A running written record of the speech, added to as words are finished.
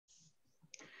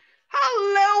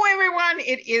everyone.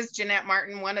 It is Jeanette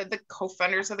Martin, one of the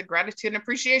co-founders of the Gratitude and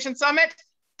Appreciation Summit.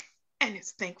 And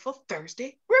it's Thankful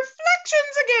Thursday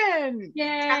Reflections again.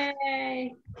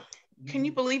 Yay. Can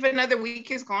you believe another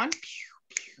week is gone?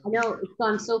 I know, it's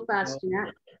gone so fast,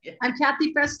 Jeanette. I'm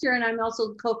Kathy Fester, and I'm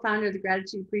also co-founder of the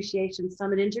Gratitude Appreciation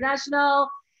Summit International.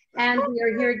 And we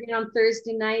are here again on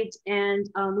Thursday night, and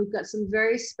we've got some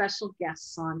very special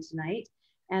guests on tonight.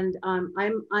 And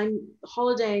I'm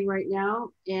holidaying right now,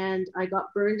 and I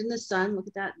got burned in the sun. Look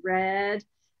at that red.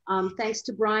 Thanks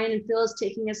to Brian and Phyllis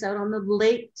taking us out on the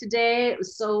lake today. It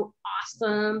was so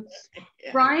awesome.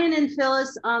 Yeah. Brian and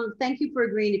Phyllis, thank you for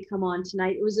agreeing to come on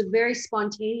tonight. It was a very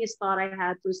spontaneous thought I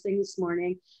had first thing this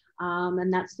morning.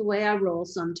 And that's the way I roll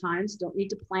sometimes. Don't need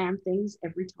to plan things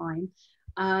every time.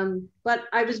 But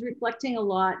I was reflecting a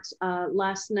lot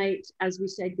last night as we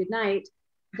said goodnight,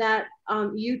 that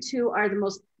you two are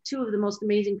two of the most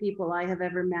amazing people I have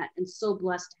ever met and so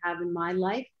blessed to have in my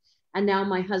life. And now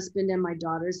my husband and my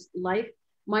daughter's life.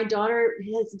 My daughter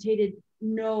hesitated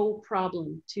no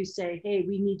problem to say, hey,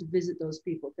 we need to visit those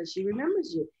people because she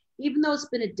remembers you. Even though it's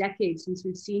been a decade since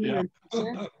we've seen you in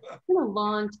person, it's been a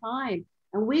long time.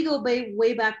 And we go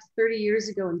way back to 30 years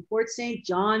ago in Fort St.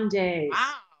 John days.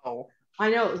 Wow. I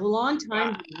know, it was a long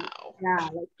time. Wow. Yeah,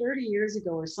 like 30 years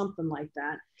ago or something like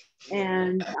that.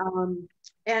 And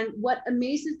what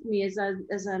amazes me is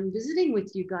as I'm visiting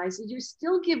with you guys, is you're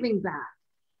still giving back.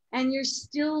 And you're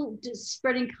still just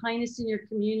spreading kindness in your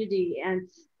community. And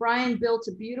Brian built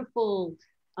a beautiful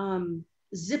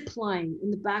zip line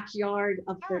in the backyard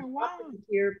of the property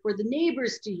here for the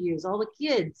neighbors to use, all the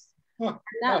kids. And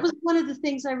that was one of the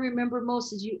things I remember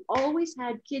most, is you always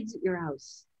had kids at your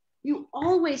house. You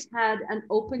always had an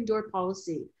open door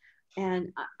policy.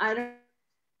 And I don't.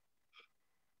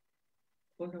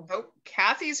 Oh,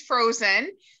 Kathy's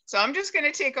frozen. So I'm just going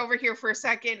to take over here for a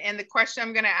second. And the question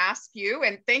I'm going to ask you,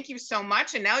 and thank you so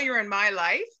much, and now you're in my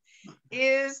life,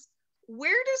 is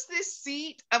where does this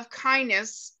seat of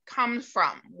kindness come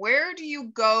from? Where do you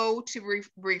go to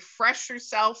refresh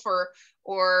yourself, or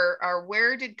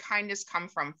where did kindness come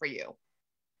from for you?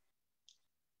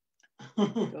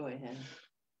 Go ahead.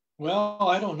 Well,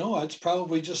 I don't know. It's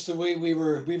probably just the way we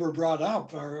were brought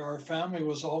up. Our family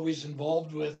was always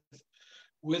involved with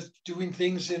doing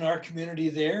things in our community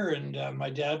there, and my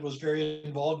dad was very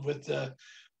involved with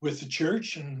the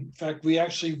church. And in fact, we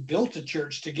actually built a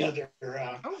church together.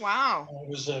 Oh wow! It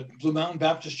was a Blue Mountain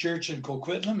Baptist Church in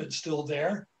Coquitlam. It's still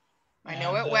there. I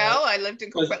know it well. I lived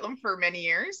in Coquitlam for many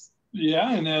years.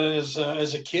 Yeah, and as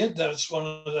a kid, that's one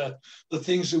of the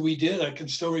things that we did. I can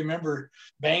still remember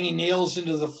banging nails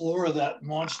into the floor of that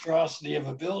monstrosity of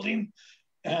a building,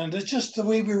 and it's just the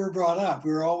way we were brought up.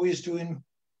 We were always doing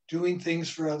things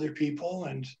for other people,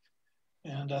 and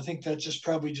I think that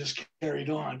probably carried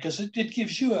on, because it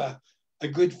gives you a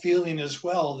good feeling as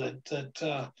well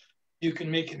that you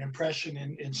can make an impression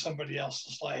in somebody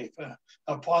else's life,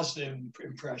 a positive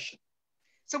impression.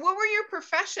 So what were your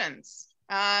professions?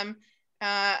 Are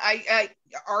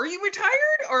you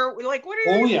retired, or like what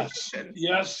are your professions?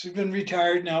 Yes, I've been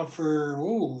retired now for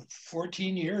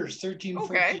 14 years.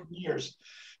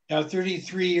 Now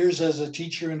 33 years as a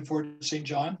teacher in Fort St.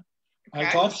 John. Okay.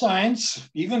 I taught science,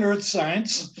 even earth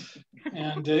science,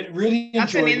 and really enjoyed it.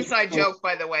 That's an inside joke,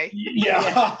 by the way.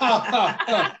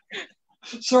 Yeah.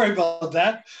 Sorry about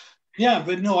that. Yeah,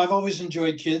 but no, I've always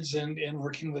enjoyed kids and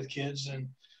working with kids,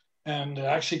 and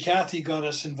actually Kathy got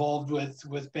us involved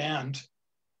with band,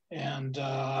 and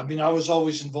I mean, I was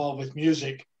always involved with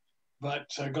music, but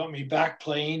got me back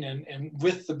playing and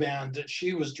with the band that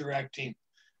she was directing,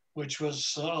 which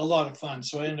was a lot of fun.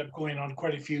 So I ended up going on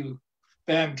quite a few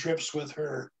band trips with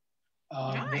her,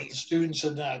 nice. With the students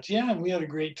and that. Yeah, and we had a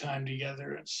great time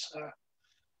together. It's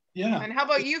yeah. And how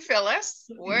about you,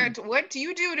 Phyllis? What do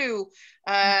you do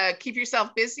to keep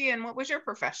yourself busy, and what was your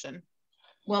profession?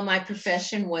 Well, my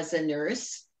profession was a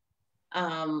nurse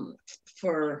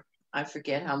for, I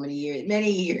forget how many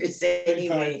years,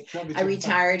 anyway. I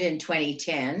retired in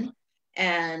 2010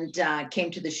 and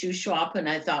came to the shoe shop, and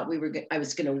I thought I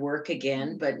was going to work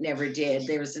again, but never did.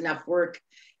 There was enough work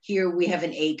here. We have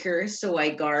an acre, so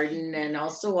I garden, and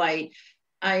also I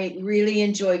really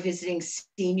enjoy visiting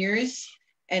seniors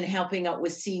and helping out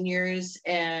with seniors,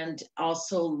 and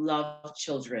also love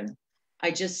children. I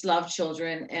just love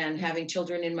children, and having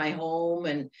children in my home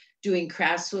and doing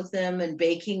crafts with them and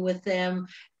baking with them,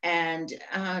 and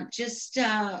just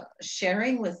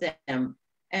sharing with them.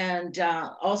 And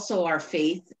also our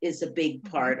faith is a big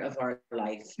part of our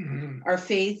life. Mm-hmm. Our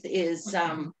faith is,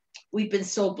 we've been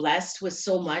so blessed with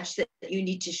so much that you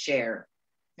need to share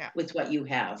with what you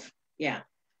have. Yeah.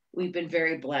 we've been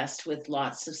very blessed with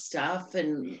lots of stuff,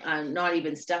 and not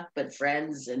even stuff, but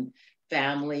friends and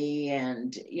family,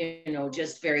 and, you know,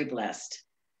 just very blessed.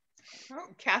 Oh,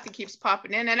 Kathy keeps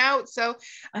popping in and out. So,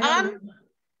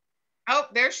 oh,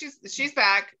 there she's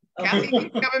back. Kathy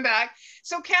keeps coming back.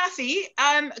 So, Kathy,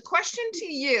 a question to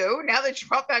you now that you're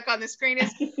popped back on the screen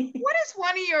is, what is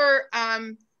one of your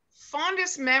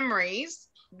fondest memories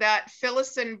that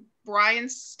Phyllis and Brian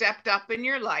stepped up in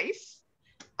your life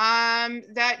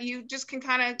that you just can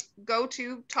kind of go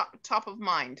to top of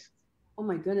mind? Oh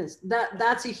my goodness,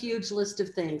 that's a huge list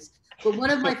of things. But one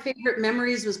of my favorite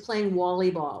memories was playing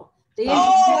volleyball. They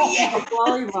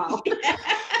volleyball.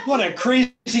 What a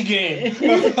crazy game.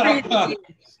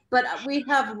 But we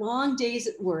have long days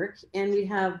at work, and we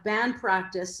have band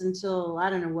practice until, I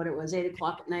don't know what it was, 8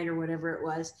 o'clock at night or whatever it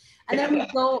was. And then we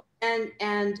go and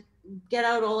get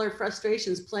out all our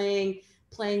frustrations playing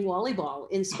volleyball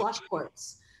in squash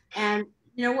courts. And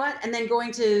you know what? And then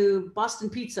going to Boston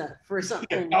Pizza for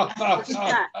something. Like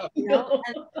that, you know?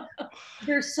 And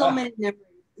there's so many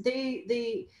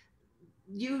memories.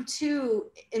 You two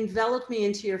enveloped me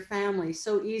into your family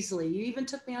so easily. You even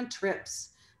took me on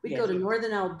trips. We'd go to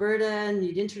Northern Alberta, and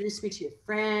you'd introduce me to your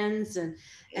friends.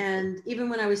 And even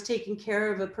when I was taking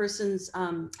care of a person's,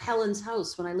 Helen's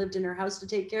house, when I lived in her house to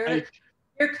take care of it,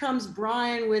 here comes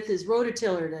Brian with his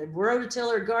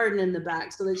rototiller garden in the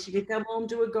back so that she could come home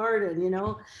to a garden, you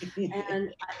know?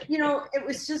 And, you know, it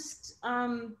was just,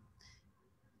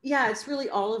 yeah, it's really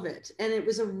all of it. And it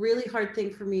was a really hard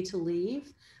thing for me to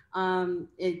leave.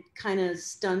 It kind of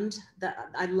stunned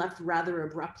that I left rather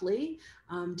abruptly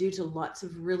due to lots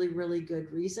of really, really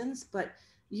good reasons. But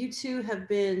you two have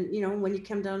been, you know, when you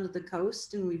come down to the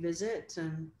coast and we visit,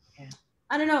 and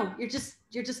I don't know, you're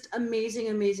just amazing,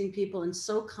 amazing people, and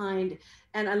so kind.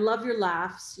 And I love your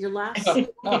laughs, you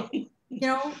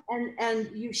know, and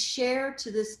you share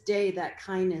to this day that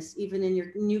kindness, even in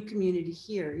your new community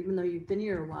here, even though you've been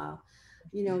here a while,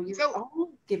 you know, you're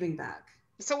all giving back.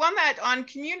 So on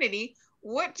community,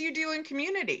 what do you do in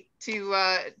community to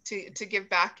give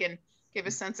back and give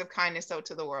a sense of kindness out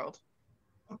to the world?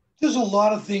 There's a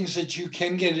lot of things that you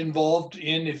can get involved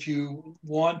in if you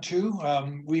want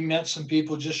to. We met some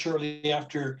people just shortly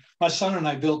after my son and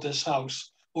I built this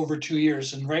house over 2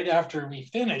 years. And right after we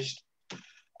finished,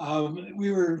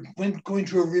 we were going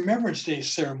to a Remembrance Day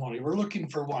ceremony. We're looking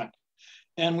for one.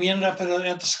 And we ended up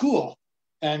at the school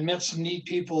and met some neat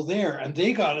people there. And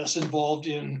they got us involved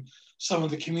in some of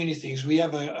the community things. We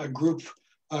have a group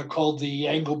called the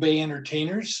Angle Bay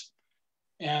Entertainers.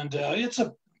 And it's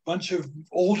a bunch of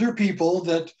older people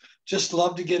that just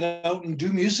love to get out and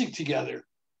do music together.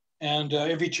 And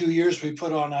every 2 years we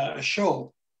put on a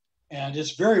show, and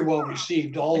it's very well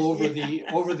received all over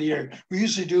the area. We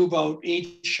usually do about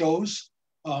 8 shows,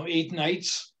 8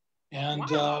 nights. And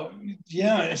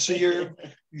so you're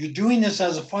doing this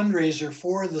as a fundraiser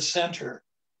for the center.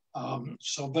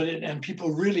 And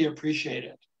people really appreciate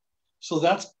it. So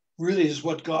that's really is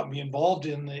what got me involved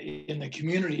in the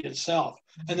community itself.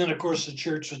 And then of course the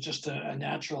church was just a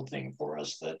natural thing for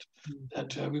us that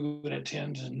we would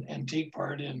attend and take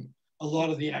part in a lot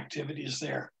of the activities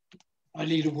there. I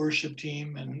lead a worship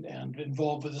team and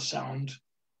involved with the sound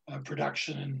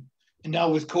production. And now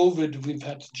with COVID, we've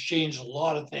had to change a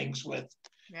lot of things with,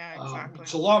 exactly.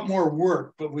 It's a lot more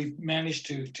work, but we've managed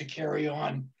to carry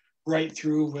on right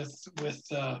through with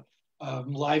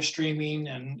live streaming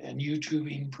and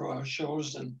YouTubing pro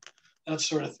shows and that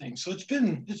sort of thing. So it's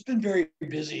been very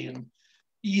busy and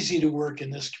easy to work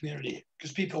in this community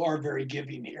because people are very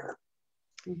giving here.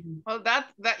 Mm-hmm. Well,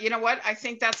 that you know what, I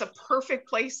think that's a perfect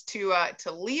place to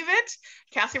leave it.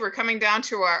 Kathy, we're coming down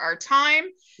to our time.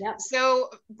 Yep. So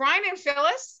Brian and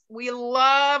Phyllis, we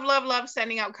love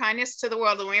sending out kindness to the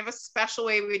world, and we have a special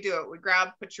way we do it. We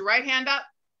put your right hand up,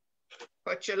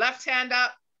 put your left hand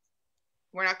up.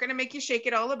 We're not going to make you shake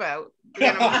it all about.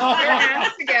 We're going to put your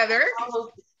hands together.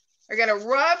 We're going to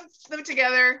rub them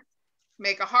together,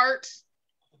 make a heart,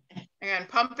 and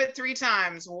pump it 3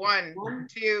 times. 1,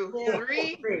 2,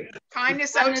 3.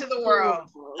 Kindness out to the world.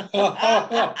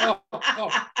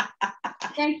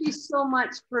 Thank you so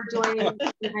much for joining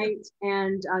us tonight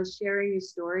and sharing your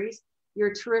stories.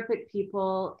 You're terrific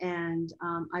people, and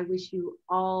I wish you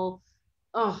all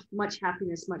much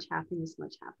happiness, much happiness,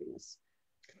 much happiness.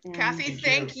 And Kathy,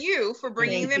 thank you for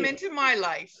bringing them into my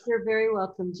life. You're very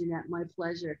welcome, Jeanette. My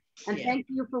pleasure. And thank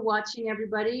you for watching,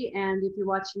 everybody. And if you're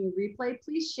watching a replay,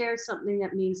 please share something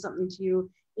that means something to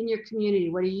you in your community.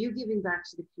 What are you giving back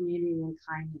to the community in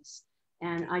kindness?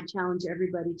 And I challenge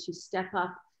everybody to step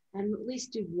up and at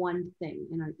least do one thing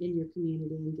in your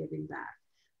community and giving back.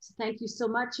 So thank you so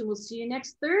much, and we'll see you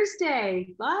next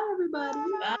Thursday. Bye, everybody.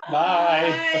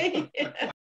 Bye.